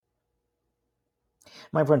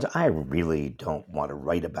My friends, I really don't want to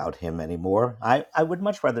write about him anymore. I would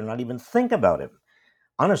much rather not even think about him.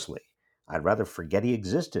 Honestly, I'd rather forget he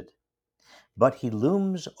existed. But he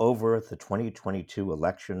looms over the 2022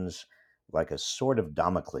 elections like a sword of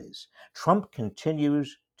Damocles. Trump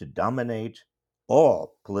continues to dominate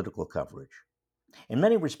all political coverage. In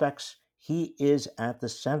many respects, he is at the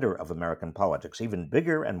center of American politics, even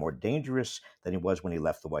bigger and more dangerous than he was when he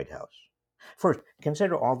left the White House. First,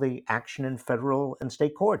 consider all the action in federal and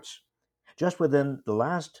state courts. Just within the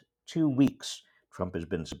last 2 weeks, Trump has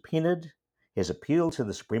been subpoenaed. His appeal to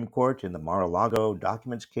the Supreme Court in the Mar a Lago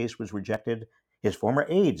documents case was rejected. His former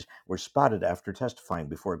aides were spotted after testifying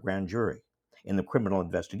before a grand jury in the criminal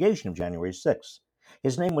investigation of January 6th.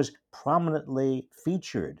 His name was prominently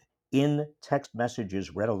featured in text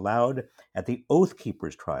messages read aloud at the Oath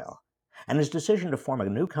Keepers trial. And his decision to form a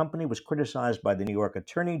new company was criticized by the New York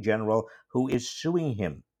Attorney General, who is suing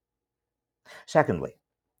him. Secondly,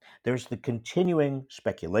 there's the continuing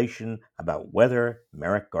speculation about whether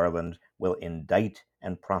Merrick Garland will indict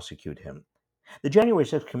and prosecute him. The January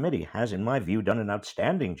 6th committee has, in my view, done an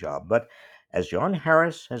outstanding job, but as John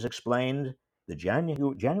Harris has explained, the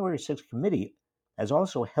January 6th committee has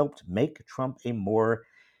also helped make Trump a more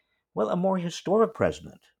historic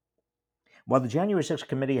president. While the January 6th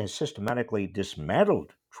committee has systematically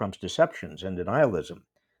dismantled Trump's deceptions and denialism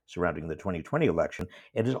surrounding the 2020 election,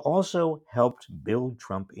 it has also helped build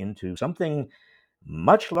Trump into something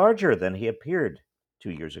much larger than he appeared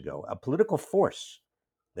 2 years ago, a political force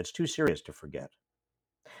that's too serious to forget.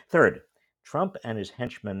 Third, Trump and his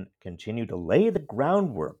henchmen continue to lay the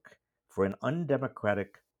groundwork for an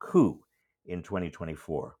undemocratic coup in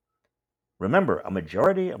 2024. Remember, a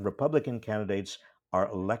majority of Republican candidates are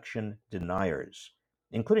election deniers,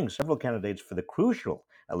 including several candidates for the crucial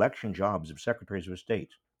election jobs of secretaries of state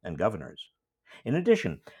and governors. In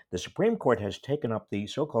addition, the Supreme Court has taken up the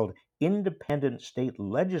so called independent state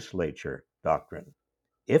legislature doctrine.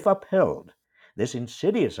 If upheld, this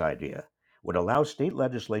insidious idea would allow state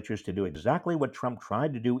legislatures to do exactly what Trump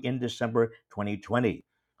tried to do in December 2020,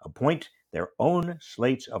 appoint their own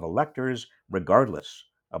slates of electors regardless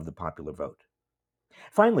of the popular vote.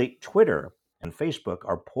 Finally, Twitter and Facebook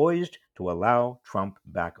are poised to allow Trump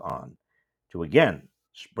back on, to again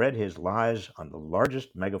spread his lies on the largest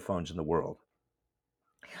megaphones in the world.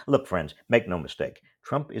 Look, friends, make no mistake.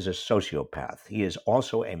 Trump is a sociopath. He is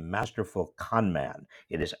also a masterful con man.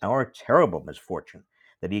 It is our terrible misfortune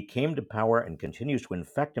that he came to power and continues to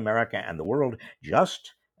infect America and the world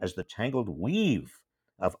just as the tangled weave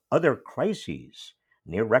of other crises,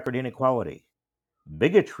 near record inequality,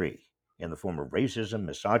 bigotry in the form of racism,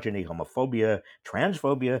 misogyny, homophobia,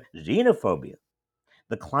 transphobia, xenophobia,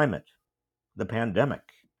 the climate, the pandemic,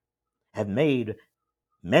 have made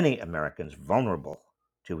many Americans vulnerable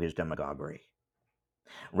to his demagoguery.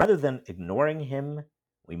 Rather than ignoring him,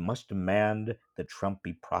 we must demand that Trump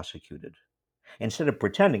be prosecuted. Instead of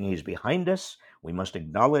pretending he's behind us, we must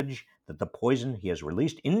acknowledge that the poison he has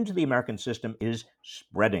released into the American system is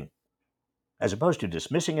spreading. As opposed to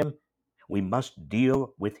dismissing him, we must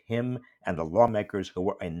deal with him and the lawmakers who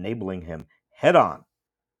are enabling him head on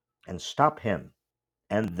and stop him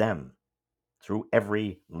and them through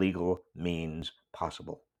every legal means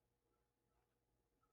possible.